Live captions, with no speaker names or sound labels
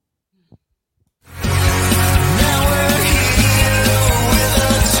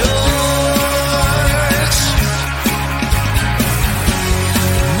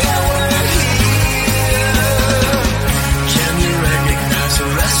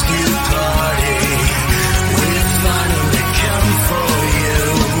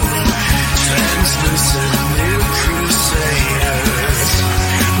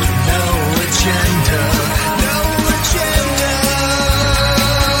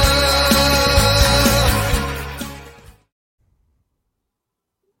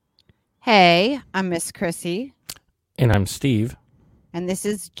Hey, I'm Miss Chrissie, And I'm Steve. and this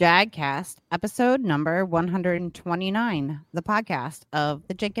is JAGcast, episode number 129, the podcast of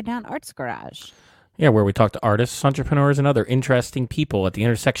the Jenkintown Arts Garage. Yeah, where we talk to artists, entrepreneurs, and other interesting people at the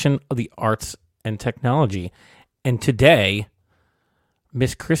intersection of the arts and technology. And today,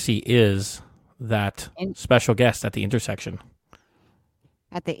 Miss Chrissie is that special guest at the intersection.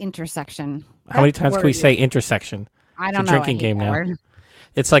 At the intersection. How many times can we say intersection? I don't it's know. A drinking game now. Word.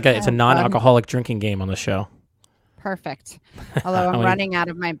 It's like it's a non-alcoholic drinking game on the show. Perfect. Although I'm running out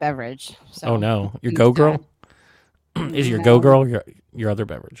of my beverage. So oh no, your Go Girl is your Go Girl your other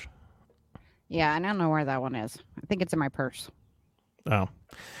beverage? Yeah, I don't know where that one is. I think it's in my purse. Oh,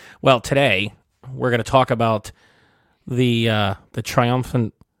 well, today we're going to talk about the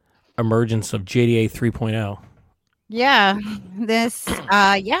triumphant emergence of JDA 3.0. Yeah,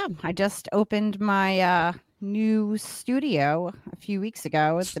 I just opened my new studio a few weeks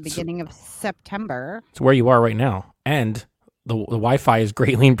ago at the beginning of September. It's where you are right now, and the Wi-Fi is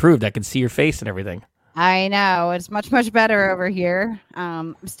greatly improved. I can see your face and everything. I know, it's much better over here.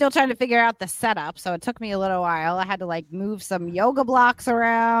 I'm still trying to figure out the setup, so it took me a little while. I had to move some yoga blocks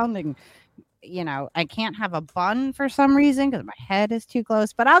around, and I can't have a bun for some reason because my head is too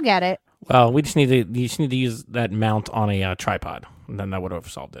close, but I'll get it. Well, you just need to use that mount on a tripod, and then that would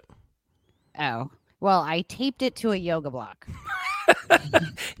have solved it. Oh. Well, I taped it to a yoga block.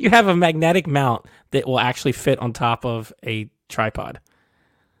 You have a magnetic mount that will actually fit on top of a tripod.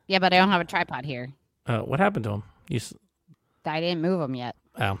 Yeah, but I don't have a tripod here. What happened to him? I didn't move them yet.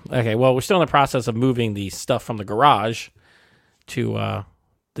 Oh, okay. Well, we're still in the process of moving the stuff from the garage to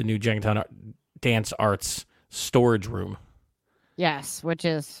the new Jenkintown Dance Arts storage room. Yes, which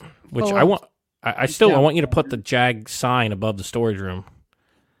I want. I want you to put the JAG sign above the storage room.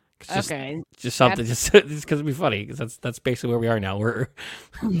 Okay, just something, just because it'd be funny. Because that's basically where we are now.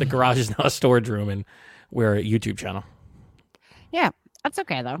 The garage is now a storage room, and we're a YouTube channel. Yeah, that's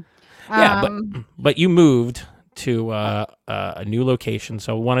okay though. Yeah, but you moved to a new location,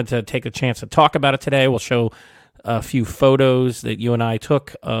 so wanted to take a chance to talk about it today. We'll show a few photos that you and I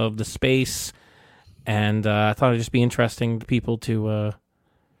took of the space, and I thought it'd just be interesting to people to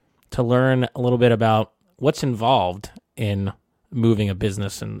learn a little bit about what's involved in moving a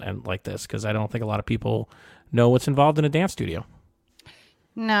business and like this, because I don't think a lot of people know what's involved in a dance studio.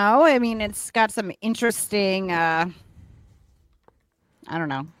 No, I mean, it's got some interesting, I don't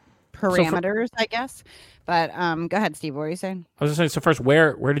know, parameters, I guess. But go ahead, Steve. What were you saying? I was just saying, so first,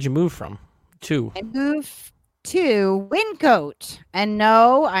 where did you move from to? I moved to Wyncote. And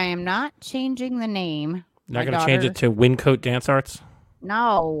no, I am not changing the name. Not going to change it to Wyncote Dance Arts?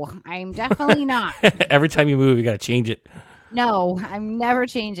 No, I'm definitely not. Every time you move, you got to change it. No, I'm never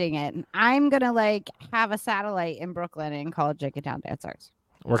changing it. I'm going to have a satellite in Brooklyn and call it Jenkintown Dance Arts.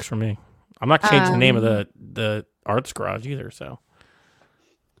 Works for me. I'm not changing the name of the arts garage either, so.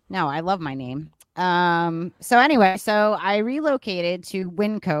 No, I love my name. So I relocated to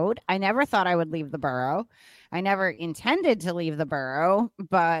Wyncote. I never thought I would leave the borough. I never intended to leave the borough,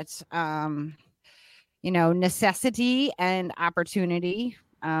 but necessity and opportunity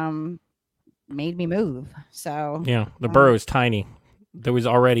made me move. So yeah, the borough is tiny. There was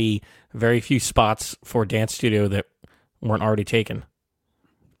already very few spots for a dance studio that weren't already taken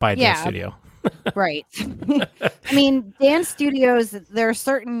by a dance studio. Right. I mean, dance studios, there are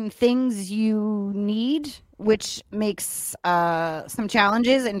certain things you need, which makes some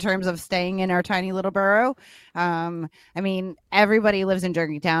challenges in terms of staying in our tiny little borough. I mean, everybody lives in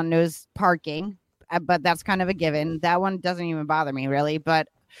Jenkintown, knows parking, but that's kind of a given. That one doesn't even bother me really, but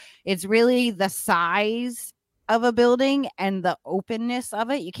it's really the size of a building and the openness of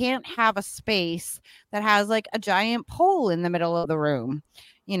it. You can't have a space that has a giant pole in the middle of the room.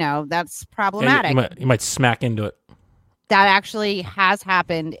 That's problematic. Yeah, you might smack into it. That actually has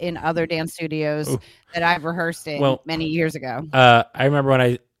happened in other dance studios that I've rehearsed in many years ago. I remember when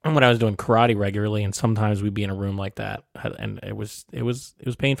I was doing karate regularly, and sometimes we'd be in a room like that, and it was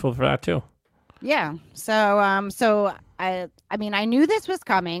painful for that too. Yeah. So I mean, I knew this was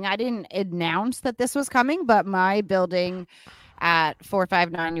coming. I didn't announce that this was coming, but my building at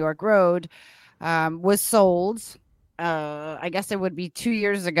 459 York Road was sold. I guess it would be 2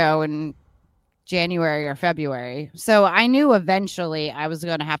 years ago in January or February. So I knew eventually I was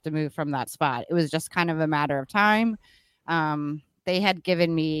going to have to move from that spot. It was just kind of a matter of time. They had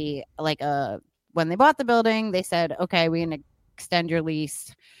given me when they bought the building, they said, okay, we're going to extend your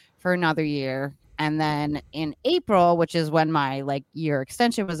lease for another year. And then in April, which is when my year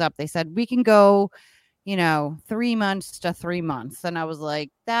extension was up, they said we can go 3 months to 3 months. And I was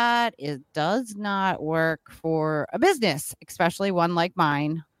like, does not work for a business, especially one like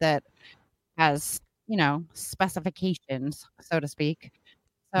mine that has, specifications, so to speak.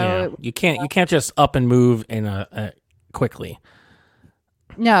 So Yeah, it you can't just up and move in a quickly.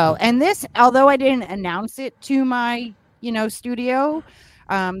 No, and this, although I didn't announce it to my, studio,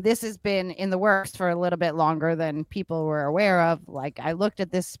 this has been in the works for a little bit longer than people were aware of. Like, I looked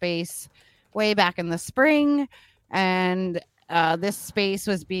at this space way back in the spring, and this space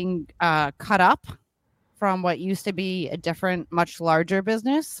was being cut up from what used to be a different, much larger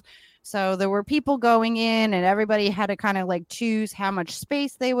business. So there were people going in, and everybody had to kind of like choose how much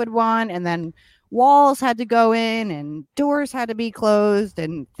space they would want, and then walls had to go in, and doors had to be closed,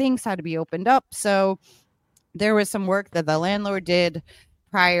 and things had to be opened up. So there was some work that the landlord did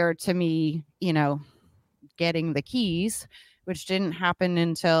prior to me, getting the keys, which didn't happen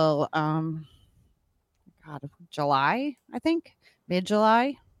until July, I think,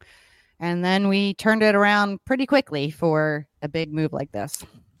 mid-July. And then we turned it around pretty quickly for a big move like this.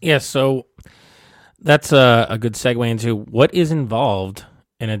 Yeah, so that's a good segue into what is involved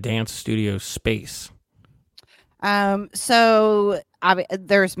in a dance studio space. So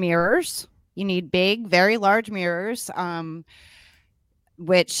there's mirrors. You need big, very large mirrors.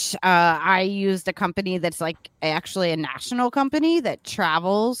 Which I used a company that's like actually a national company that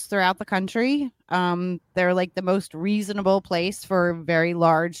travels throughout the country. They're like the most reasonable place for very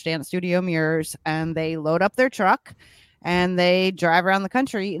large dance studio mirrors, and they load up their truck and they drive around the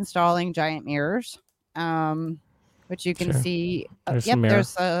country installing giant mirrors, which you can see. There's Yep, some mirror.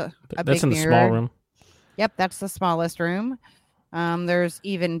 there's a That's big in the mirror. small room. Yep, that's the smallest room. There's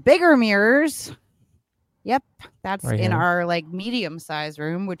even bigger mirrors. Yep, that's Right in here. our like medium size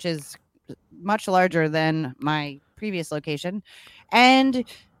room, which is much larger than my previous location, and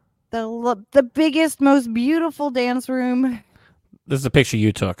the biggest, most beautiful dance room. This is a picture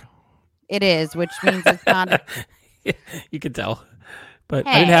you took. It is, which means it's not. You could tell, but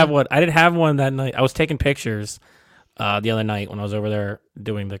Hey. I didn't have one. I didn't have one that night. I was taking pictures the other night when I was over there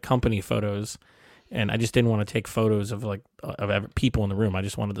doing the company photos, and I just didn't want to take photos of people in the room. I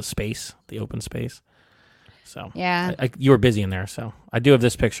just wanted the space, the open space. So Yeah, you were busy in there, so I do have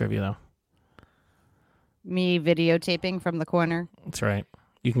this picture of you though. me videotaping from the corner. That's right.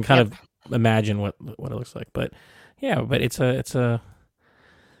 You can kind of imagine what it looks like, but yeah, but it's a.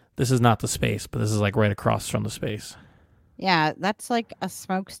 This is not the space, but this is like right across from the space. Yeah, that's like a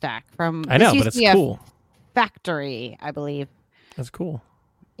smokestack from. I know, but it's cool. Factory, I believe. That's cool.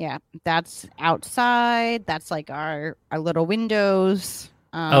 Yeah, that's outside. That's like our little windows.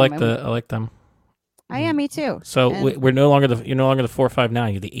 I like them. Yeah, me too. So we're no longer you're no longer the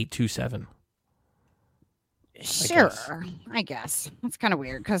 459. You're the 827. Sure, I guess it's kind of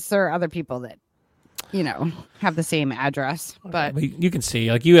weird because there are other people that, have the same address. But you can see,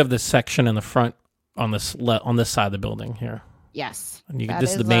 like, you have this section in the front on this side of the building here. Yes, and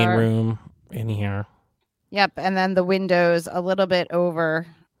this is the main room in here. Yep, and then the windows a little bit over.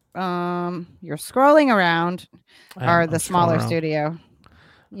 You're scrolling around, are the smaller studio.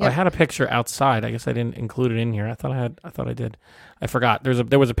 Yep. I had a picture outside. I guess I didn't include it in here. I thought I did. I forgot.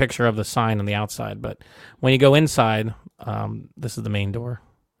 There was a picture of the sign on the outside, but when you go inside, this is the main door.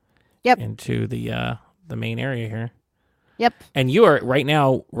 Yep. Into the main area here. Yep. And you are right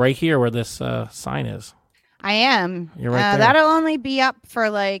now right here where this sign is. I am. You're right there. That'll only be up for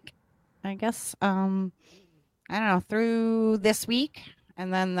like, I guess, I don't know, through this week.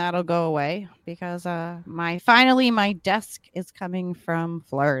 And then that'll go away because my desk is coming from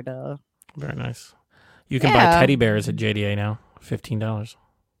Florida. Very nice. You can buy teddy bears at JDA now, $15.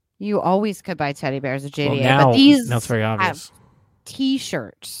 You always could buy teddy bears at JDA, well, now, but these now it's very obvious. Have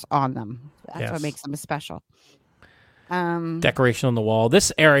T-shirts on them. That's what makes them special. Decoration on the wall.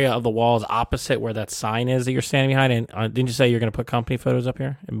 This area of the wall is opposite where that sign is that you're standing behind. And didn't you say you're going to put company photos up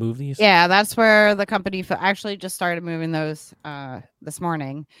here and move these? Yeah, that's where the company actually just started moving those this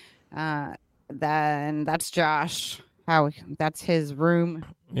morning. Then that's Josh. That's his room.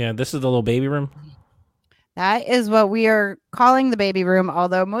 Yeah, this is the little baby room. That is what we are calling the baby room,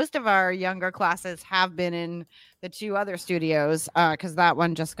 although most of our younger classes have been in the two other studios because that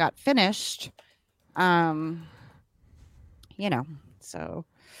one just got finished. So.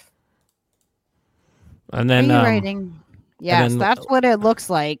 And then writing. Yes, that's what it looks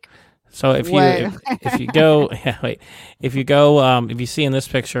like. So if you go, if you see in this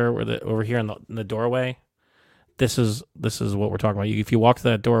picture where over here in the doorway, this is what we're talking about. If you walk to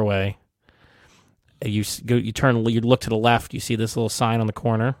that doorway, you look to the left, you see this little sign on the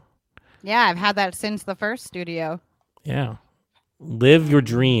corner. Yeah, I've had that since the first studio. Yeah, live your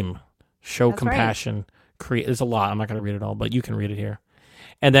dream, show That's compassion. Right. Create. There's a lot. I'm not going to read it all, but you can read it here.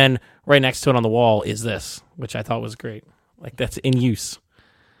 And then right next to it on the wall is this, which I thought was great. Like that's in use.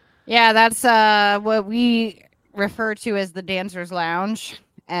 Yeah, that's what we refer to as the dancers lounge.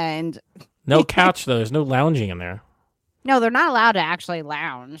 And No couch though. There's no lounging in there. no, they're not allowed to actually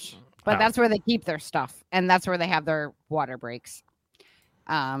lounge, but Oh. that's where they keep their stuff, and that's where they have their water breaks.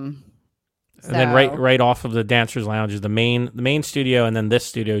 Um, And then right so right off of the dancers lounge is the main studio, and then this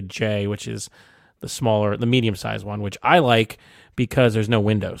studio J, which is the medium sized one, which I like because there's no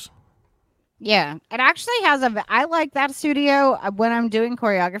windows. yeah, it actually has a. I like that studio when I'm doing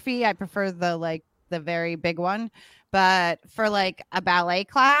choreography. I prefer the very big one, but for like a ballet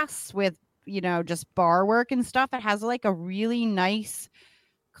class with just bar work and stuff, it has like a really nice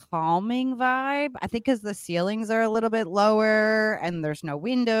calming vibe. I think because the ceilings are a little bit lower and there's no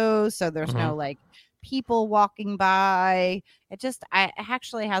windows, so there's Hmm. no like people walking by. It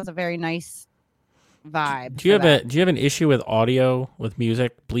actually has a very nice vibe Do you for have a that. do you have an issue with audio with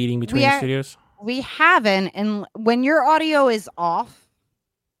music bleeding We between the are studios? we haven't, and when your audio is off,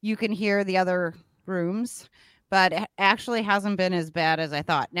 you can hear the other rooms. But it actually hasn't been as bad as I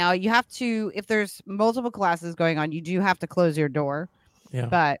thought. Now you have to, if there's multiple classes going on, you do have to close your door, Yeah.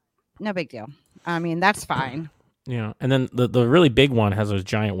 but no big deal. I mean, that's fine. Yeah. And then the really big one has those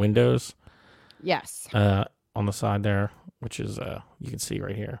giant windows Yes. on the side there, which is you can see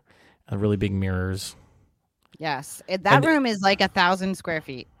right here. Really big mirrors. Yes. That And room is like 1,000 square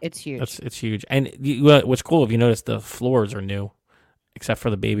feet. It's huge. it's huge. And what's cool, if you notice, the floors are new, except for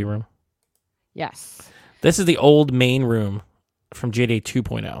the baby room. Yes. This is the old main room from JDA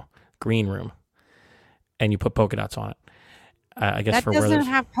 2.0, green room, and you put polka dots on it. I guess That for where doesn't there's,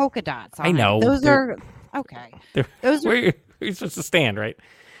 have polka dots on I know it. Those they're, are okay. they're Those are where you're supposed to stand, right?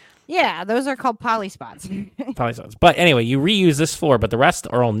 yeah, those are called poly spots. Probably so. But anyway, you reuse this floor, but the rest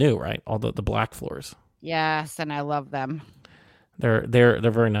are all new, right? All the black floors. Yes, and I love them. They're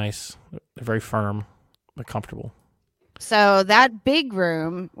very nice. They're very firm. They're comfortable. So that big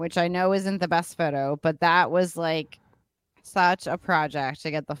room, which I know isn't the best photo, but that was like such a project to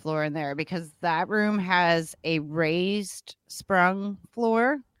get the floor in there because that room has a raised sprung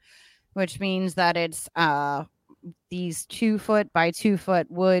floor, which means that it's these 2 foot by 2 foot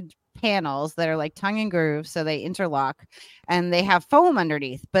wood panels that are like tongue and groove, so they interlock and they have foam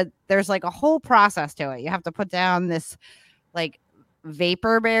underneath, but there's like a whole process to it. You have to put down this like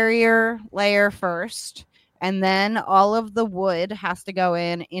vapor barrier layer first, and then all of the wood has to go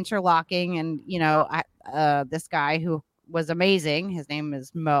in interlocking. And this guy who was amazing, his name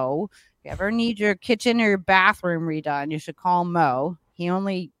is Mo. If you ever need your kitchen or your bathroom redone, you should call Mo. He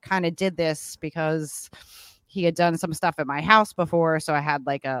only kind of did this because he had done some stuff at my house before, so I had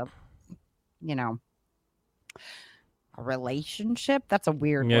like a relationship. That's a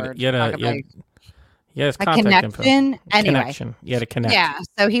weird word. It's A contact info. connection. Anyway, Connection. You had to connect. yeah.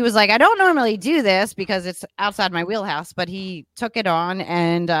 So he was like, I don't normally do this because it's outside my wheelhouse, but he took it on.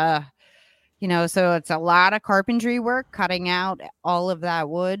 And, so it's a lot of carpentry work, cutting out all of that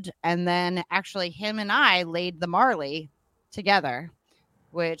wood. And then actually him and I laid the Marley together,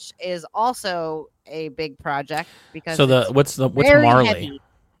 which is also a big project because So what's very Marley? heavy.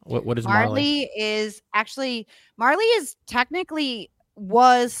 What is Marley? Marley is technically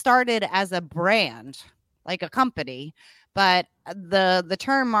was started as a brand, like a company, but the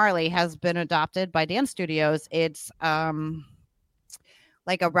term Marley has been adopted by dance studios. It's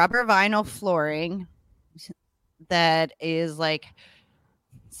like a rubber vinyl flooring that is like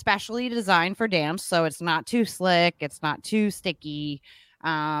specially designed for dance, so it's not too slick, it's not too sticky.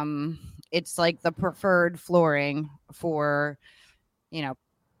 It's like the preferred flooring for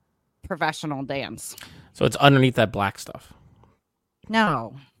professional dance. So it's underneath that black stuff.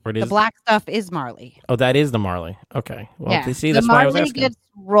 No, Or it the is? black stuff is Marley. Oh, that is the Marley. Okay. Well, Yeah, see, the that's why I was Marley asking. gets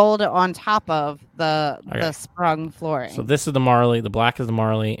rolled on top of the Okay. sprung flooring. So this is the Marley. The black is the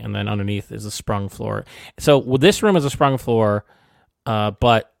Marley, and then underneath is the sprung floor. So this room is a sprung floor,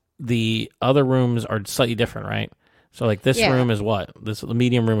 but the other rooms are slightly different, right? So like this Yeah. room is what? The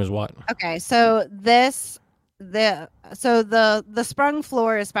medium room is what? Okay, so the sprung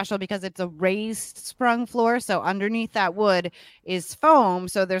floor is special because it's a raised sprung floor. So underneath that wood is foam.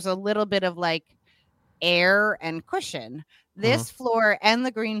 So there's a little bit of like air and cushion. This floor and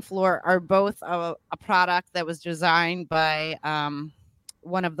the green floor are both a product that was designed by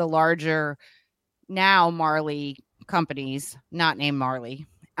one of the larger now Marley companies, not named Marley.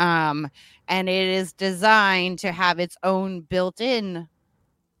 And it is designed to have its own built-in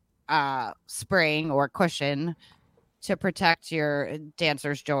spring or cushion to protect your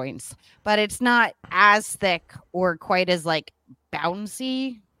dancer's joints, but it's not as thick or quite as like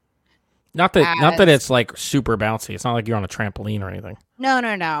bouncy. Not that it's like super bouncy. It's not like you're on a trampoline or anything.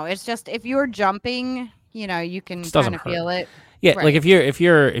 No. It's just if you're jumping, you can It doesn't kind of hurt. feel it. Yeah, like Right. if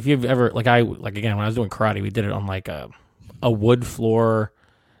you've ever like again when I was doing karate, we did it on like a wood floor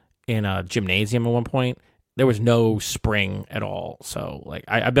in a gymnasium at one point. There was no spring at all. So like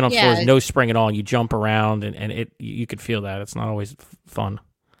I've been on floors Yeah. no spring at all. And you jump around and it you could feel that it's not always fun.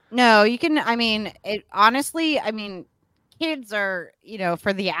 No, you can. I mean, it honestly. I mean, kids are,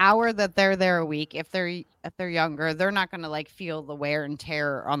 for the hour that they're there a week, if they're younger, they're not going to like feel the wear and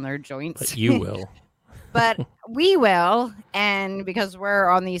tear on their But joints. you will. But we will, and because we're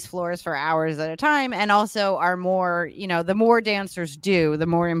on these floors for hours at a time, and also are more, the more dancers do, the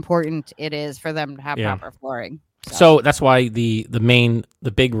more important it is for them to have Yeah. proper flooring. So that's why the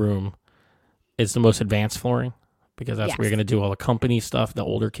big room is the most advanced flooring because that's where you're Yes. going to do all the company stuff, the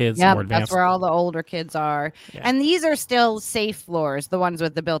older kids, the Yep, more that's advanced. where all the older kids are. Yeah. And these are still safe floors, the ones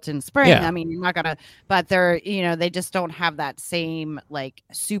with the built-in spring. Yeah. I mean, you're not gonna, but they're, they just don't have that same like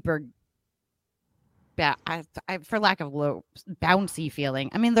super for lack of low bouncy feeling.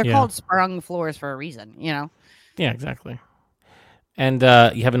 I mean, they're Yeah. called sprung floors for a reason, Yeah, exactly. And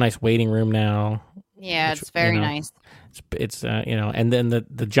you have a nice waiting room now. Yeah, which, it's very nice. It's and then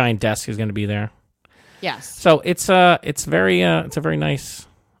the giant desk is going to be there. Yes. So it's a very nice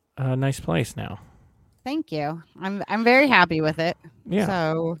nice place now. Thank you. I'm very happy with it. Yeah.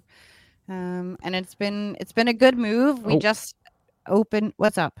 So and it's been a good move. We just opened.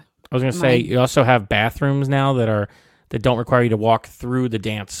 What's up? I was going to say you also have bathrooms now that don't require you to walk through the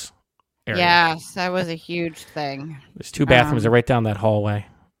dance area. Yes, that was a huge thing. There's 2 bathrooms that are right down that hallway.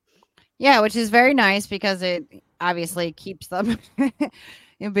 Yeah, which is very nice because it obviously keeps them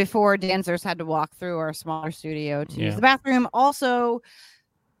before dancers had to walk through our smaller studio to use the bathroom. Also,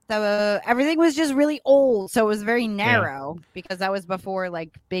 everything was just really old, so it was very narrow because that was before like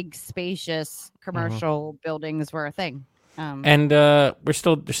big spacious commercial buildings were a thing. And there's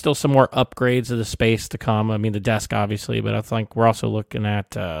still some more upgrades of the space to come. I mean, the desk obviously, but I think we're also looking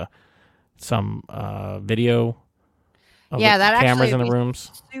at some video. That cameras actually in the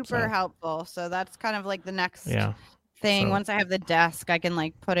rooms. Super helpful. So that's kind of like the next thing. So, once I have the desk, I can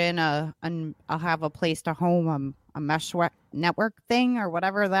like put in I'll have a place to home a mesh network thing or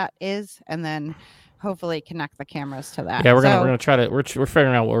whatever that is, and then hopefully connect the cameras to that. Yeah, we're gonna try to we're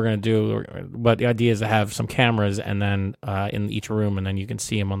figuring out what we're gonna do, but the idea is to have some cameras and then in each room, and then you can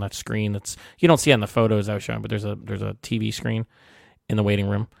see them on that screen. That's you don't see it in the photos I was showing, but there's a TV screen in the waiting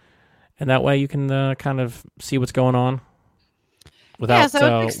room, and that way you can kind of see what's going on without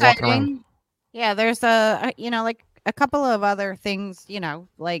so it's walking around. exciting. Yeah, there's like a couple of other things,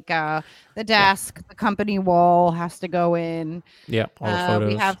 like the desk, the company wall has to go in. Yeah, all the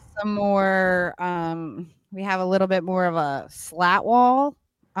photos. We have some more. We have a little bit more of a slat wall.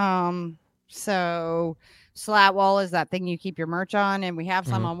 So slat wall is that thing you keep your merch on, and we have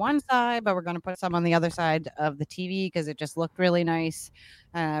some on one side, but we're going to put some on the other side of the TV because it just looked really nice.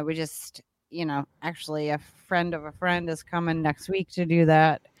 We just, actually a friend of a friend is coming next week to do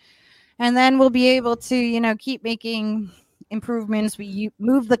that. And then we'll be able to, keep making improvements. We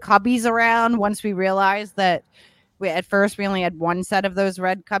move the cubbies around once we realized that at first we only had one set of those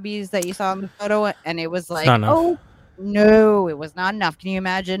red cubbies that you saw in the photo. And it was like, oh, no, it was not enough. Can you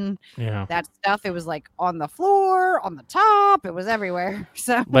imagine that stuff? It was like on the floor, on the top. It was everywhere.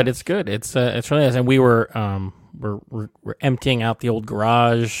 So, but it's good. It's really nice. And we were we're emptying out the old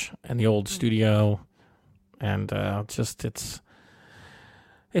garage and the old studio. And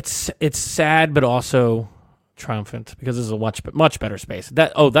it's sad, but also triumphant because this is a much better space.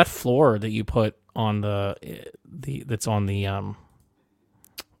 That floor that you put on that's on the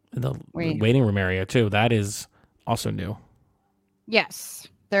waiting room area too. That is also new. Yes,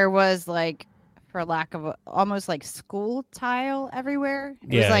 there was like, for lack of almost like school tile everywhere.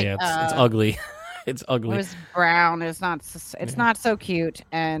 It's ugly. It's ugly. It was brown. It's not so cute.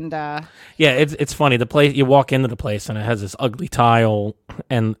 And it's funny. The place you walk into the place and it has this ugly tile,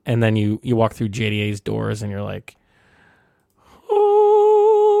 and then you walk through JDA's doors and you're like,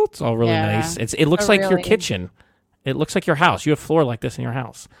 oh, it's all really nice. It looks like your kitchen. It looks like your house. You have floor like this in your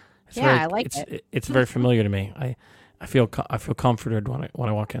house. I like it. It's very familiar to me. I feel comforted when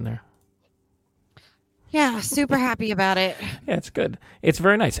I walk in there. Yeah, super happy about it. Yeah, it's good. It's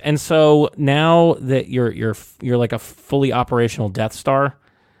very nice. And so now that you're like a fully operational Death Star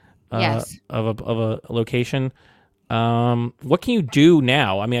of a location, what can you do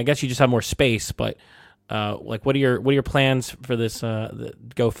now? I mean, I guess you just have more space, but like what are your plans for this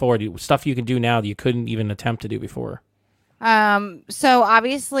go forward? Stuff you can do now that you couldn't even attempt to do before. So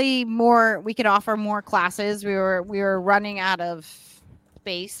obviously we could offer more classes. We were running out of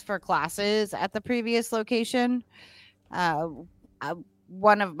space for classes at the previous location.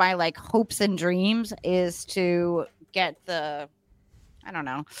 One of my like hopes and dreams is to get the, I don't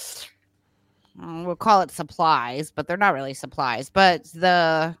know, we'll call it supplies, but they're not really supplies, but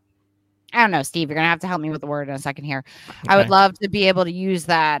I don't know, Steve, you're going to have to help me with the word in a second here. I would love to be able to use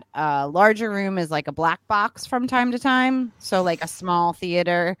that larger room as like a black box from time to time. So like a small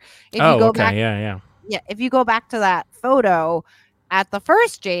theater. If you go back, yeah. If you go back to that photo at the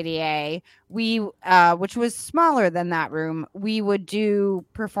first JDA, we, which was smaller than that room, we would do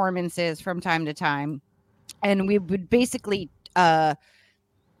performances from time to time. And we would basically,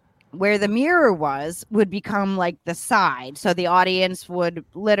 where the mirror would become like the side. So the audience would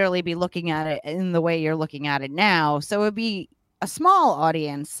literally be looking at it in the way you're looking at it now. So it would be a small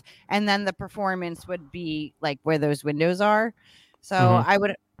audience. And then the performance would be like where those windows are. So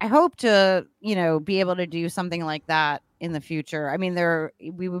I hope to, be able to do something like that in the future. I mean,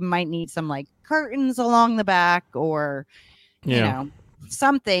 we might need some like curtains along the back or,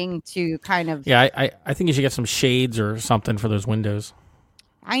 something to kind of. Yeah, I think you should get some shades or something for those windows.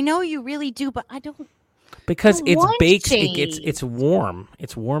 I know you really do, but I don't. Because it's baked. It's warm.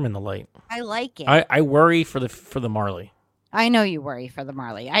 It's warm in the light. I like it. I worry for the Marley. I know you worry for the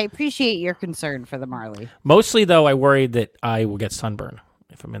Marley. I appreciate your concern for the Marley. Mostly, though, I worry that I will get sunburn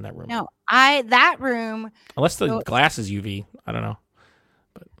if I'm in that room. No, that room. Unless the glass is UV. I don't know.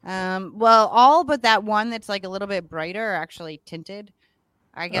 But. Well, all but that one that's like a little bit brighter are actually tinted.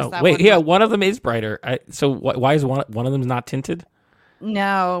 I guess that wait, one of them is brighter. So why is one of them not tinted?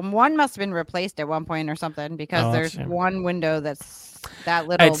 No, one must have been replaced at one point or something because there's one window that's that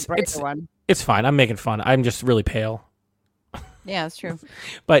little brighter one. It's fine. I'm making fun. I'm just really pale. Yeah, that's true.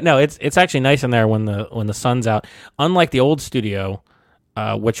 But no, it's actually nice in there when the sun's out. Unlike the old studio,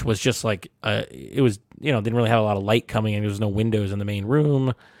 which was just like it was didn't really have a lot of light coming in. There was no windows in the main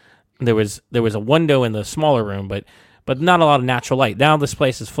room. There was a window in the smaller room, but not a lot of natural light. Now this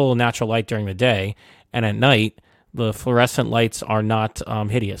place is full of natural light during the day, and at night the fluorescent lights are not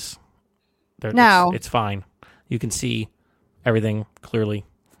hideous. It's fine. You can see everything clearly.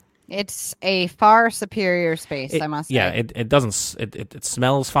 It's a far superior space, I must say. Yeah, it doesn't. It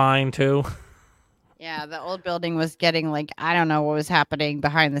smells fine too. Yeah, the old building was getting I don't know what was happening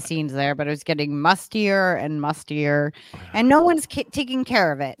behind the scenes there, but it was getting mustier and mustier, and no one's taking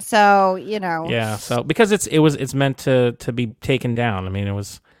care of it. So Yeah, so because it's meant to be taken down. I mean, it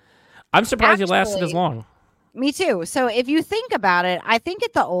was. I'm surprised it lasted as long. Me too. So if you think about it, I think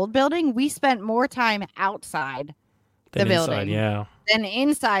at the old building we spent more time outside the building than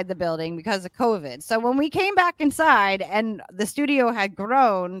inside the building because of COVID. So when we came back inside and the studio had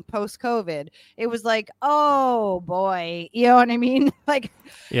grown post-COVID, it was like, oh boy, you know what I mean?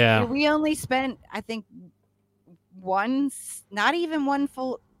 We only spent, I think, one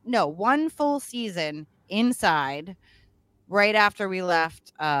full season inside right after we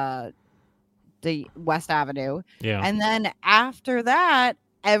left the West Avenue. Yeah. And then after that,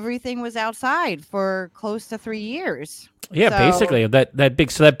 everything was outside for close to 3 years. Yeah, basically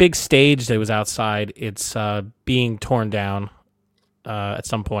that big stage that was outside, it's being torn down at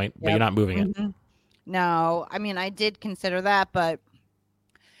some point, but you're not moving it. No, I mean I did consider that, but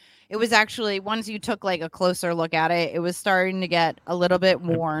it was actually once you took a closer look at it, it was starting to get a little bit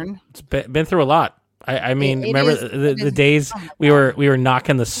worn. It's been through a lot. I mean, remember the days we were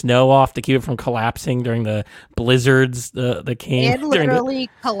knocking the snow off to keep it from collapsing during the blizzards that came. It literally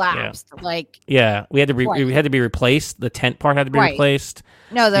collapsed. Yeah. We had to be replaced. The tent part had to be replaced.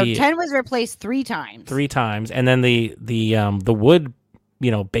 No, the tent was replaced 3 times. 3 times, and then the wood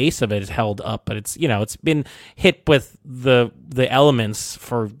base of it is held up, but it's it's been hit with the elements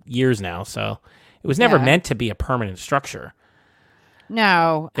for years now. So it was never meant to be a permanent structure.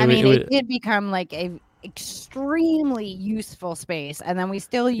 No, it did become a extremely useful space, and then we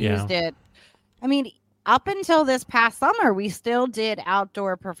still used it. I mean, up until this past summer, we still did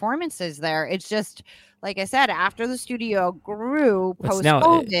outdoor performances there. It's just, like I said, after the studio grew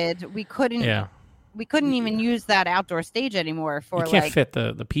post-COVID, we couldn't even use that outdoor stage anymore. You can't fit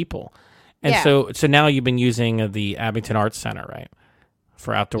the people, and so now you've been using the Abington Arts Center, right?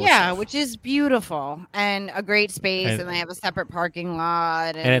 For outdoor stuff. Which is beautiful and a great space, and they have a separate parking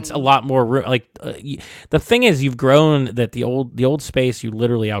lot, and it's a lot more room. The thing is, you've grown that the old space, you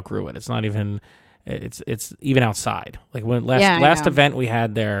literally outgrew it. It's not even it's even outside. When last event we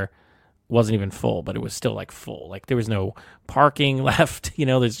had there wasn't even full, but it was still full. There was no parking left.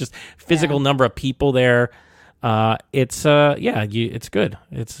 There's just physical number of people there. It's it's good.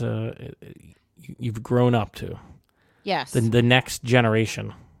 It's you've grown up to. Yes. The next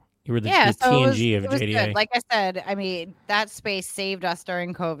generation. You were the TNG of JDA. Good. Like I said, I mean, that space saved us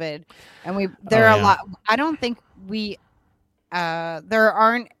during COVID. And there are a lot. I don't think there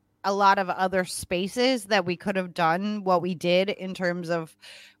aren't a lot of other spaces that we could have done what we did in terms of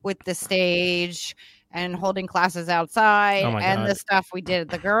with the stage and holding classes Oh outside my and the God. stuff we did at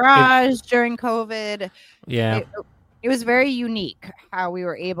the It, garage during COVID. yeah. It was very unique how we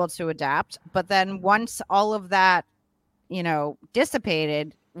were able to adapt. But then once all of that,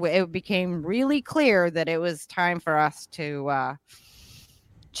 dissipated, it became really clear that it was time for us to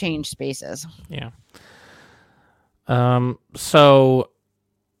change spaces. Yeah. So,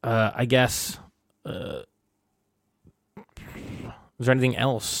 I guess, is there anything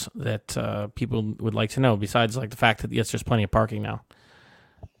else that people would like to know besides like the fact that yes, there's plenty of parking now?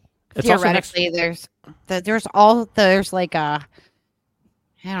 It's also next. Theoretically, there's like I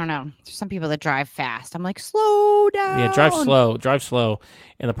don't know. There's some people that drive fast. I'm like, slow down. Yeah, drive slow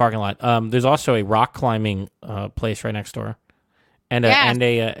in the parking lot. There's also a rock climbing place right next door, and Yes.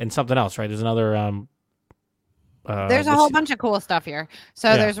 and something else. Right, there's another. There's a whole bunch of cool stuff here. So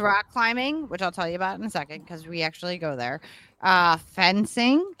Yeah. there's rock climbing, which I'll tell you about in a second because we actually go there.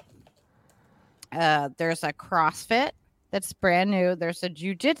 Fencing. There's a CrossFit that's brand new. There's a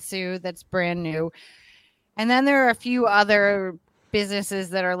jiu-jitsu that's brand new. And then there are a few other businesses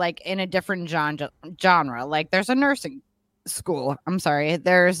that are like in a different genre. Like there's a nursing school. I'm sorry.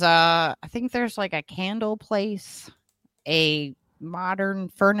 There's I think there's like a candle place, a modern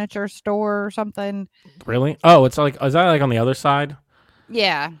furniture store or something. Really? Oh, is that like on the other side?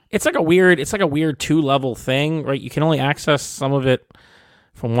 Yeah. It's like a weird 2-level thing, right? You can only access some of it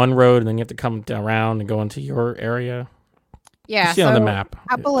from one road, and then you have to come around and go into your area. Yeah, you see on the map. A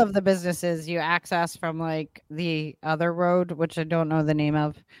couple of the businesses you access from like the other road, which I don't know the name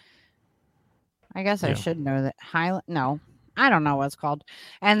of. I guess I should know that. No, I don't know what it's called.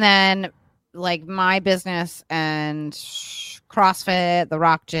 And then like my business and CrossFit, the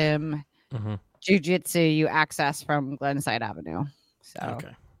Rock Gym, Jiu-Jitsu, you access from Glenside Avenue.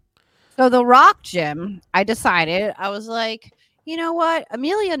 So the Rock Gym, I decided, I was like, you know what?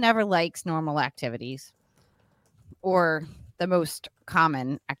 Amelia never likes normal activities or the most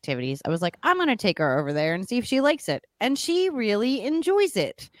common activities. I was like, I'm going to take her over there and see if she likes it. And she really enjoys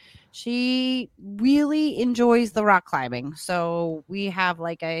it. She really enjoys the rock climbing. So we have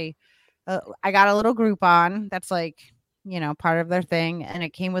like I got a little Groupon that's like, part of their thing. And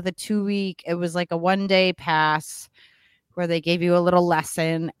it came with a 2-week. It was like a 1-day pass where they gave you a little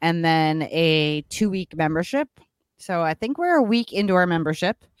lesson and then a 2-week membership. So I think we're a week into our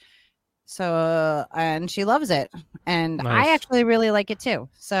membership. So, and she loves it. And Nice. I actually really like it too.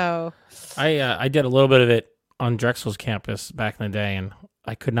 So I did a little bit of it on Drexel's campus back in the day, and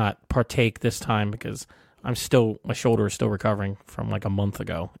I could not partake this time because my shoulder is still recovering from like a month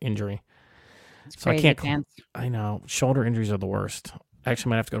ago injury. It's crazy, I can't. I know shoulder injuries are the worst. I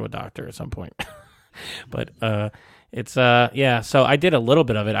actually might have to go to a doctor at some point. But it's yeah. So I did a little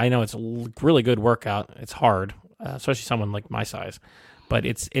bit of it. I know it's a really good workout. It's hard, especially someone like my size. But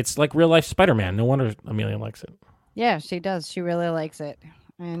it's like real life Spider-Man. No wonder Amelia likes it. Yeah, she does. She really likes it,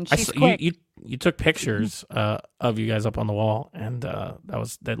 and she's you took pictures of you guys up on the wall, and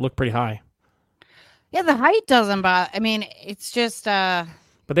that looked pretty high. Yeah, the height doesn't bother. I mean, it's just.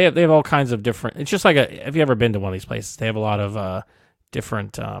 But they have all kinds of different. It's just like have you ever been to one of these places? They have a lot of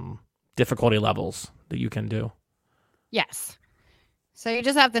different difficulty levels that you can do. Yes. So you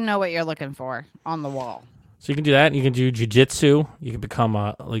just have to know what you're looking for on the wall. So you can do that, and you can do jiu-jitsu. You can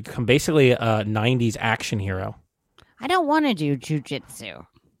become basically a 90s action hero. I don't want to do jiu-jitsu.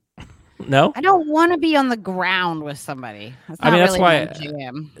 No? I don't want to be on the ground with somebody. That's not that's really why my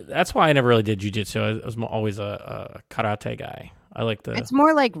jam. That's why I never really did jiu-jitsu. I was always a karate guy. I like the. It's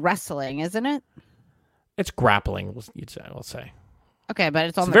more like wrestling, isn't it? It's grappling. We'll say. Okay, but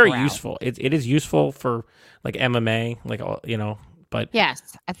it's on the very ground. Useful. It is useful for like MMA, but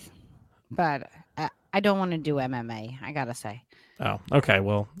yes, but I don't want to do MMA. I gotta say. Oh, okay.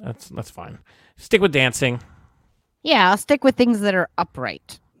 Well, that's fine. Stick with dancing. Yeah, I'll stick with things that are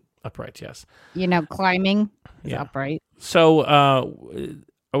upright. Upright, yes. Climbing is upright. So,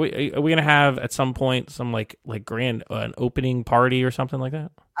 are we gonna have at some point some like grand an opening party or something like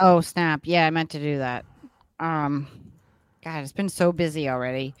that? Oh snap! Yeah, I meant to do that. God, it's been so busy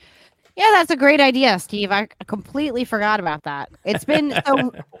already. Yeah, that's a great idea, Steve. I completely forgot about that. It's been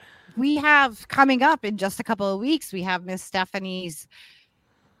so. We have coming up in just a couple of weeks. We have Miss Stephanie's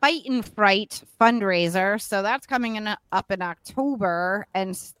Fight and Fright fundraiser, so that's coming up in October,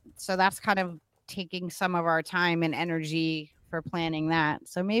 and so that's kind of taking some of our time and energy for planning that.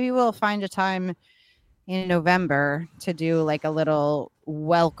 So maybe we'll find a time in November to do like a little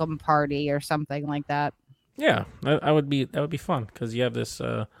welcome party or something like that. Yeah, that would be fun because you have this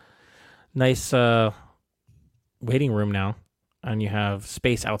nice waiting room now, and you have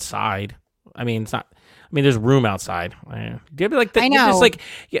space outside. I mean, it's not. I mean, there's room outside. Do you have like I know.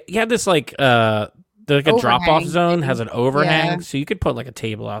 You have this like like a drop off Overhang zone thing. has an overhang, Yeah. so you could put like a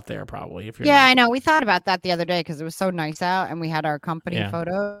table out there probably if you're. Yeah, not. I know. We thought about that the other day because it was so nice out, and we had our company Yeah.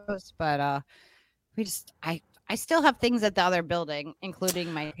 photos. But I still have things at the other building,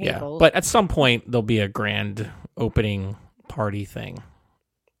 including my Yeah, tables. but at some point there'll be a grand opening party thing.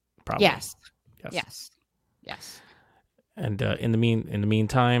 Probably. Yes. And in the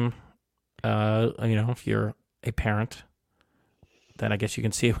meantime, if you're a parent, then I guess you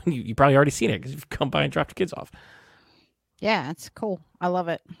can see it when you probably already seen it because you've come by and dropped your kids off. Yeah, it's cool. I love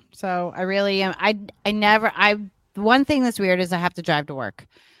it. So I really am. One thing that's weird is I have to drive to work.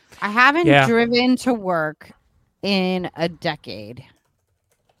 I haven't driven to work in a decade.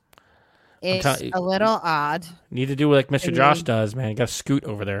 It's a little odd. You need to do like Mr. Josh does, man. You got to scoot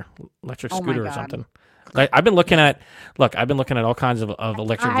over there, electric scooter or something. I've been looking at all kinds of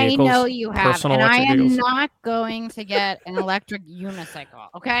electric vehicles. I know you have, personal and I electric am vehicles. not going to get an electric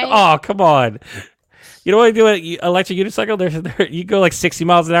unicycle. Okay. Oh, come on. You know what I do? An electric unicycle. You go like 60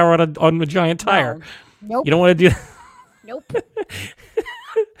 miles an hour on a giant tire. No. Nope. You don't want to do that. Nope.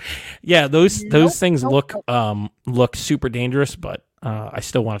 Yeah, those things look super dangerous, but I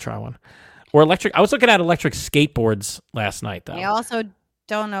still want to try one. Or electric. I was looking at electric skateboards last night, though. I also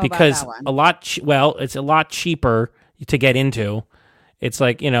don't know because about that one. It's a lot cheaper to get into. It's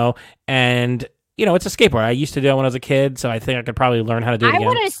like and it's a skateboard. I used to do it when I was a kid, so I think I could probably learn how to do it again. I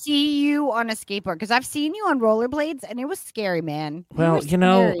want to see you on a skateboard because I've seen you on rollerblades, and it was scary, man. Well,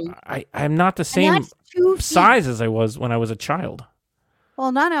 I'm not the same size as I was when I was a child.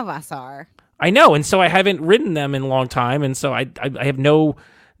 Well, none of us are. I know, and so I haven't ridden them in a long time, and so I have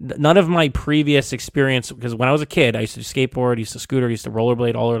none of my previous experience, because when I was a kid, I used to skateboard, used to scooter, used to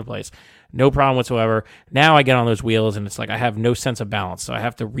rollerblade all over the place. No problem whatsoever. Now I get on those wheels, and it's like I have no sense of balance, so I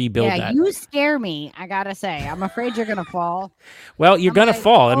have to rebuild that. Yeah, you scare me, I gotta say. I'm afraid you're gonna fall. Well, you're gonna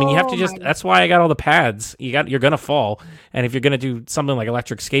fall. I mean, you have to just. That's why I got all the pads. You're gonna fall, and if you're gonna do something like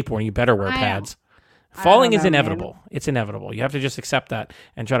electric skateboarding, you better wear pads. Falling is inevitable. Man. It's inevitable. You have to just accept that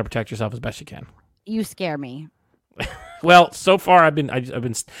and try to protect yourself as best you can. You scare me. Well, so far I've been.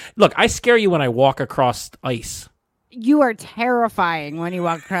 Look, I scare you when I walk across ice. You are terrifying when you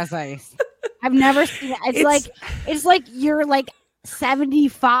walk across ice. I've never seen it. It's like you're like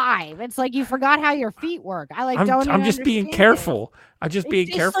 75. It's like you forgot how your feet work. I'm just being careful. I'm just being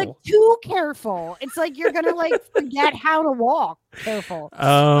careful. Like too careful. It's like you're gonna like forget how to walk. Careful.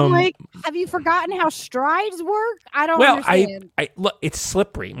 I'm like, have you forgotten how strides work? I don't understand. I look. It's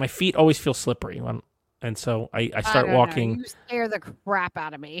slippery. My feet always feel slippery and so I start walking. You scare the crap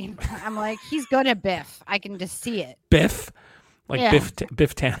out of me. I'm like, he's gonna biff. I can just see it. Biff,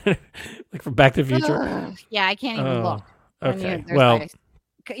 Biff Tanner, like from Back to the Future. Yeah, I can't even look. Okay, well,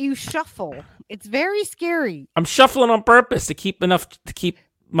 you shuffle. It's very scary. I'm shuffling on purpose to keep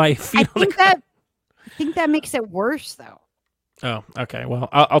my feet on the ground. I think that makes it worse, though. Oh, okay. Well,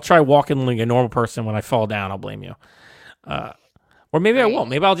 I'll try walking like a normal person. When I fall down, I'll blame you. Or maybe I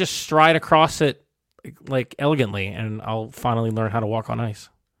won't. Maybe I'll just stride across it like elegantly, and I'll finally learn how to walk on ice.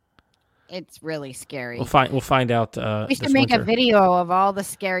 It's really scary. We'll find out. We should make a video of all the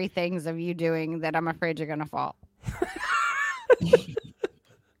scary things of you doing that I'm afraid you're gonna fall.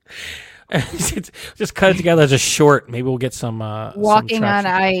 Just cut it together as a short. Maybe we'll get some walking on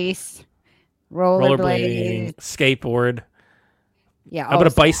ice, rollerblading, skateboard. Yeah, how about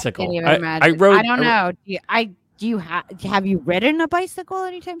a bicycle? I rode. I don't know. Have you ridden a bicycle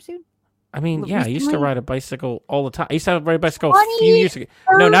anytime soon? I mean, yeah, I used to ride a bicycle all the time. I used to ride a bicycle a few years ago.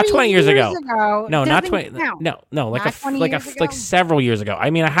 No, not 20 years ago. No, not 20. No, like several years ago. I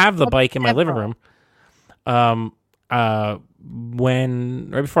mean, I have the bike in my living room. Right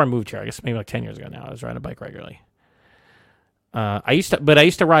before I moved here, I guess maybe like 10 years ago now, I was riding a bike regularly. I used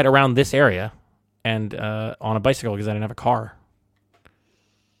to ride around this area and on a bicycle because I didn't have a car.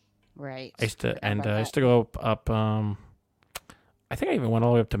 Right. I used to go up I think I even went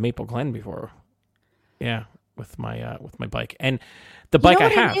all the way up to Maple Glen before. Yeah, with my bike. And the bike I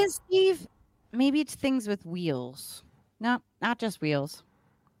have. It is, Steve? Maybe it's things with wheels. No, not just wheels.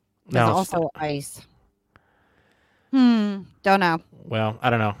 There's also ice. Don't know. Well, I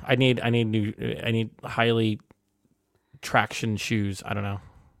don't know. I need highly traction shoes. I don't know.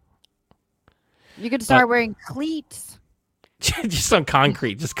 You could start wearing cleats. Just on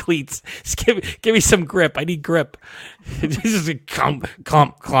concrete, just cleats. Just give me some grip. I need grip. Just a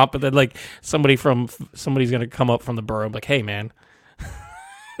clomp, and then like somebody's gonna come up from the borough, like, hey man,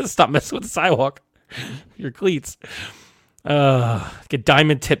 stop messing with the sidewalk. Your cleats. Get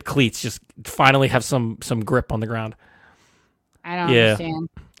diamond tip cleats. Just finally have some grip on the ground. I don't Yeah, understand.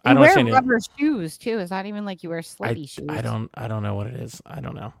 I You don't wear understand it. rubber shoes too. It's not even like you wear slippy shoes. I don't know what it is. I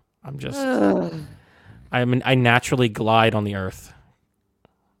don't know. I'm just Ugh, I naturally glide on the earth,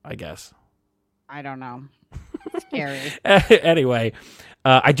 I guess. I don't know. Scary. Anyway,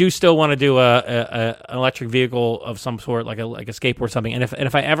 I do still want to do an electric vehicle of some sort, like a skateboard or something. And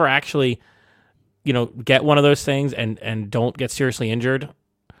if I ever actually, get one of those things and don't get seriously injured,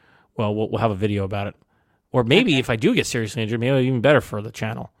 well, we'll have a video about it. Or maybe Okay. if I do get seriously injured, maybe even better for the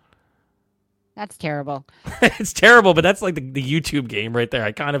channel. That's terrible. It's terrible, but that's like the YouTube game right there.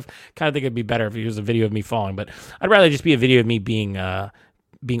 I kind of think it'd be better if it was a video of me falling, but I'd rather just be a video of me being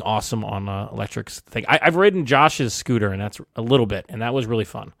awesome on electric thing. I've ridden Josh's scooter, and that's a little bit, and that was really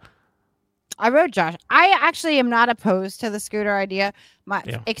fun. I rode Josh. I actually am not opposed to the scooter idea,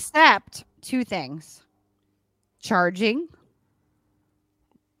 except two things: charging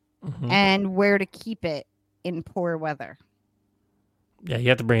and where to keep it in poor weather. Yeah, you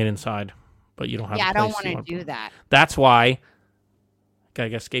have to bring it inside, but you don't have. Yeah, I a don't place want to do that. That's why. Gotta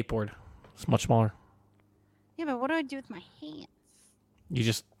get a skateboard. It's much smaller. Yeah, but what do I do with my hands? You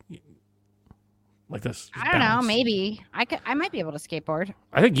just like this. Just I don't balance. know. Maybe I might be able to skateboard.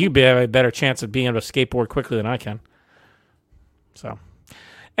 I think you'd have a better chance of being able to skateboard quickly than I can. So,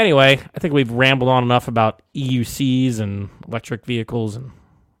 anyway, I think we've rambled on enough about EUCs and electric vehicles and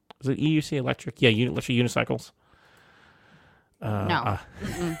is it EUC electric? Yeah, electric unicycles. No.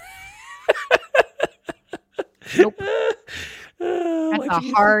 Nope. That's a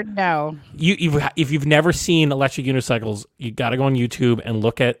hard no. If you've never seen electric unicycles, you got to go on YouTube and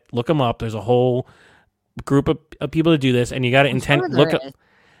look them up. There's a whole group of people that do this, and you got to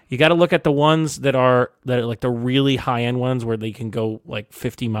You got to look at the ones that are like the really high end ones where they can go like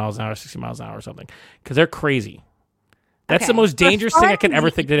 50 miles an hour, 60 miles an hour or something, because they're crazy. That's the most dangerous thing I could ever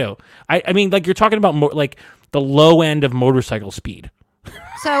think to do. I mean, like you're talking about like the low end of motorcycle speed.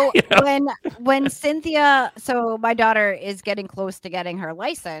 So when Cynthia, so my daughter is getting close to getting her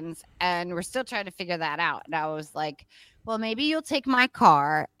license, and we're still trying to figure that out. And I was like, well, maybe you'll take my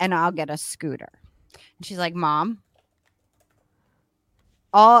car and I'll get a scooter. And she's like, Mom,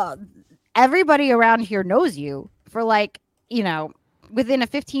 everybody around here knows you for within a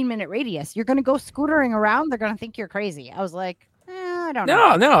 15-minute radius. You're going to go scootering around. They're going to think you're crazy. I was like, I don't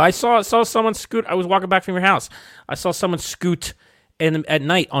know. No. I saw someone scoot. I was walking back from your house. I saw someone scoot at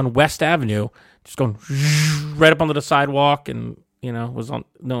night on West Avenue, just going right up onto the sidewalk, and was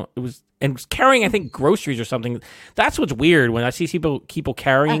carrying, I think, groceries or something. That's what's weird when I see people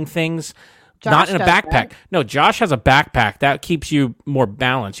carrying things. Josh not in a backpack. That. No, Josh has a backpack that keeps you more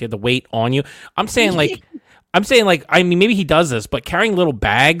balanced. You have the weight on you. I'm saying I mean, maybe he does this, but carrying little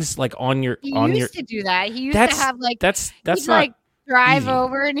bags like on your He used to do that. He used to have that's he'd not drive easy.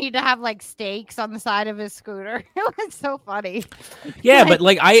 over and he'd have stakes on the side of his scooter. It was so funny. Yeah, but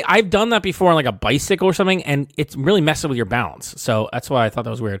I've done that before on like a bicycle or something, and it's really messing with your balance. So that's why I thought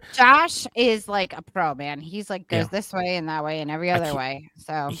that was weird. Josh is like a pro, man. He's goes this way and that way and every other way.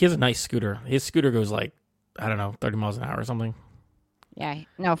 So he has a nice scooter. His scooter goes like, I don't know, 30 miles an hour or something. Yeah,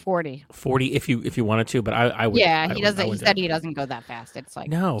 no, 40. 40 if you wanted to, but I would. Yeah, he doesn't. He said he doesn't go that fast. It's like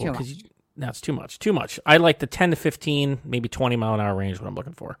no, because it's too much. Too much. I like the 10 to 15, maybe 20 mile an hour range. What I'm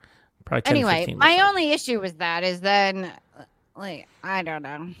looking for. Probably 10 anyway, to 15. My only issue with that is then, I don't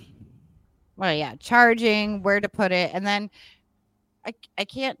know. Well, yeah, charging, where to put it, and then I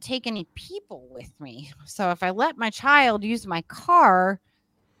can't take any people with me. So if I let my child use my car,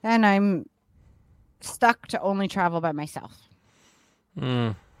 then I'm stuck to only travel by myself.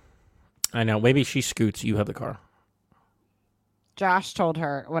 I know. Maybe she scoots. You have the car. Josh told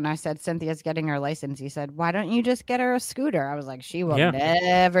her when I said Cynthia's getting her license, he said, why don't you just get her a scooter? I was like, she will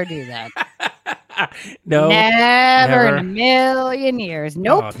never do that. No. Never in a million years.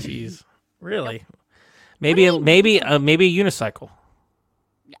 Nope. Oh, jeez. Really? Maybe a unicycle.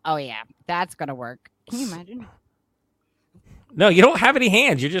 Oh, yeah. That's going to work. Can you imagine? No, you don't have any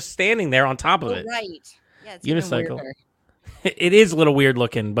hands. You're just standing there on top of it. Right. Yeah, it's unicycle. It is a little weird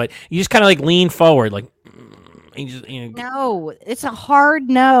looking, but you just kind of lean forward, No, it's a hard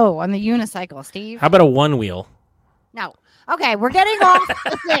no on the unicycle, Steve. How about a one wheel? No. Okay, we're getting off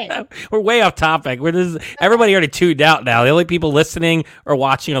the thing. We're way off topic. Everybody already tuned out now. The only people listening or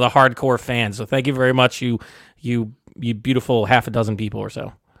watching are the hardcore fans. So thank you very much, you beautiful half a dozen people or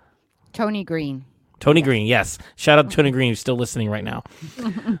so. Tony Green. Green, yes. Shout out to Tony Green, who's still listening right now.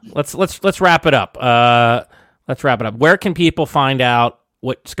 Let's wrap it up. Let's wrap it up. Where can people find out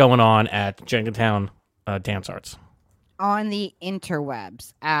what's going on at Jenkintown Dance Arts? On the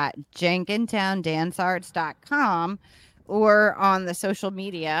interwebs at jenkintowndancearts.com or on the social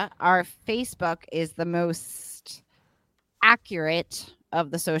media. Our Facebook is the most accurate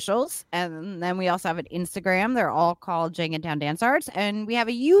of the socials. And then we also have an Instagram. They're all called Jenkintown Dance Arts. And we have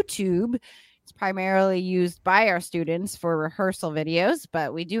a YouTube. It's primarily used by our students for rehearsal videos,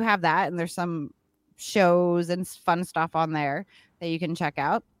 but we do have that. And there's some shows and fun stuff on there that you can check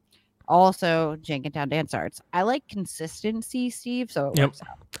out. Also, Jenkintown Dance Arts. I like consistency, Steve, so it works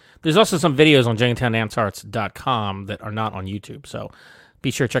out. There's also some videos on jenkintowndancearts.com that are not on YouTube, so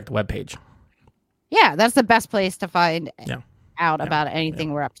be sure to check the webpage. Yeah, that's the best place to find out about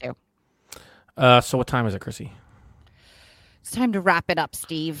anything we're up to. So what time is it, Chrissy? It's time to wrap it up,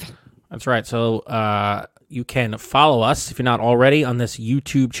 Steve. That's right. So you can follow us if you're not already on this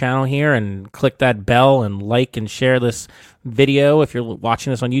YouTube channel here, and click that bell and like and share this video if you're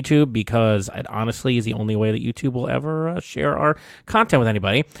watching this on YouTube, because it honestly is the only way that YouTube will ever share our content with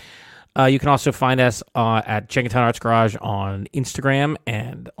anybody. You can also find us at Jenkintown Arts Garage on Instagram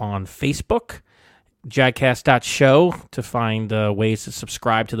and on Facebook. jagcast.show to find ways to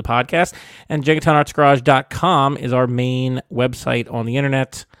subscribe to the podcast. And jenkintownartsgarage.com is our main website on the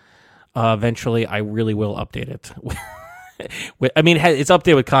internet. Eventually, I really will update it. I mean, it's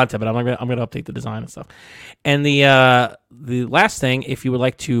updated with content, but I'm gonna update the design and stuff. And the last thing, if you would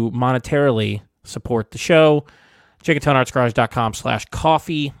like to monetarily support the show,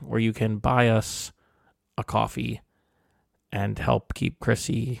 jenkintownartsgarage.com/coffee, where you can buy us a coffee and help keep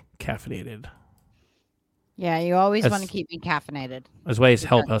Chrissy caffeinated. Yeah, you always want to keep me caffeinated. As ways to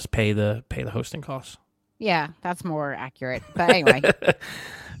help us pay the hosting costs. Yeah, that's more accurate. But anyway.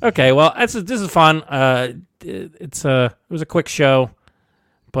 Okay, well, this is fun. It was a quick show,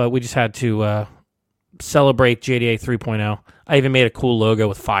 but we just had to celebrate JDA 3.0. I even made a cool logo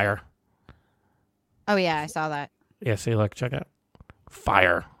with fire. Oh yeah, I saw that. Yeah, see, look, check out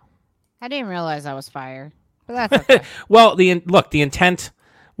fire. I didn't realize that was fire, but that's okay. Well, the intent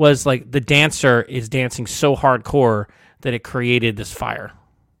was like the dancer is dancing so hardcore that it created this fire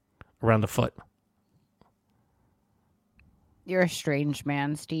around the foot. You're a strange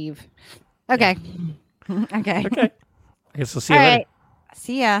man, Steve. Okay. Yeah. Okay. I guess we'll see you later.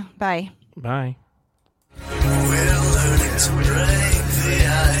 See ya. Bye. Bye. We're learning to break the